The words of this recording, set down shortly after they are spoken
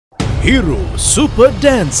Hero Super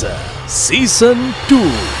Dancer Season 2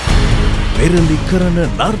 පෙරලි කරන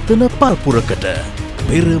නර්තන පරපුරකට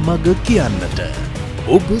පෙර මග කියන්නට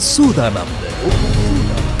ඔබ සූදානම්ද?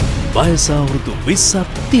 වයස අවුරුදු 20ක්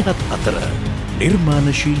 30ක් අතර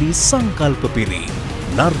නිර්මාණශීලී සංකල්ප පිරි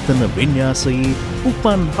නර්තන වින්‍යාසයේ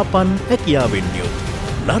උපන් හපන් හැකියාවෙන් යුත්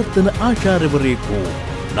නර්තන ආචාර්යවරයෙකු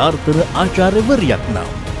නර්තන ආචාර්යවරියක්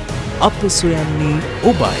නම් අප සොයන්නේ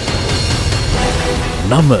ඔබයි.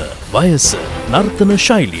 නම, වයස, නර්තන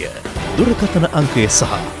ශෛලිය, දුරකථන අංකය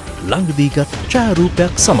සහ ළඟදීගත්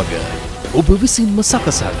ඡායාරූපයක් සමග ඔබ විසින්ම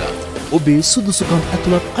සකසාගත් ඔබේ සුදුසුකම්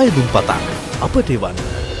ඇතුළත් අයදුම් පතක් අපට එවන්න.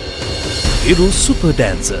 Hero Super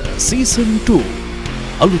Dancer Season 2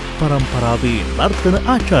 අලුත් පරම්පරාවේ නර්තන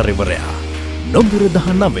ආචාර්යවරයා නොම්බර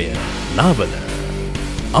 19 Nawala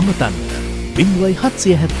අමතන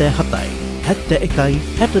 0777 71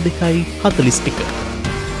 62 41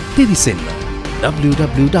 පිවිසෙන්න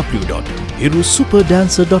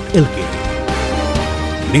www.herosuperdancer.lk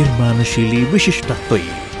නිර්මාණශීලී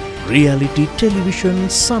විශිෂ්ටත්වයේ reality television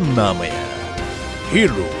සම්නාමය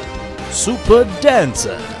Hero Super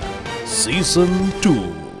Dancer Season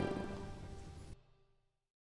 2